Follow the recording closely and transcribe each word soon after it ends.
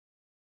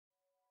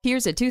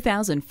Here's a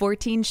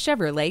 2014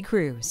 Chevrolet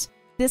Cruze.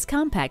 This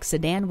compact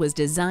sedan was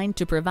designed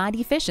to provide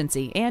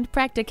efficiency and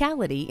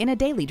practicality in a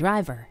daily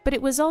driver, but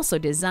it was also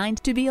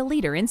designed to be a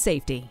leader in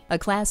safety. A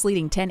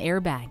class-leading 10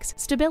 airbags,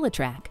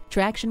 StabiliTrak,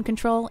 traction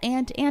control,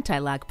 and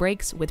anti-lock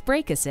brakes with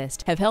brake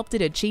assist have helped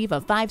it achieve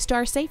a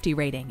 5-star safety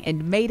rating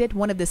and made it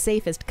one of the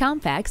safest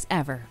compacts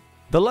ever.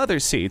 The leather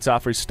seats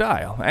offer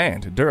style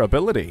and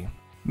durability.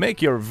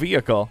 Make your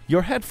vehicle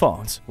your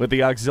headphones with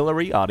the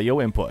auxiliary audio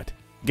input.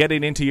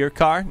 Getting into your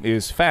car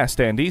is fast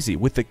and easy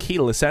with the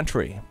keyless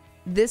entry.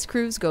 This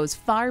Cruze goes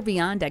far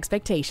beyond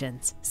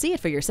expectations. See it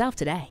for yourself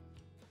today.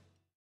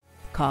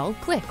 Call,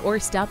 click, or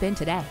stop in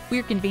today.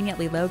 We're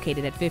conveniently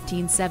located at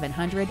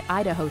 15700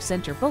 Idaho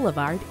Center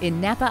Boulevard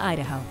in Nampa,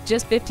 Idaho,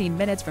 just 15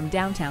 minutes from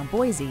downtown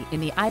Boise in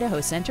the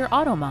Idaho Center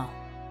Auto Mall.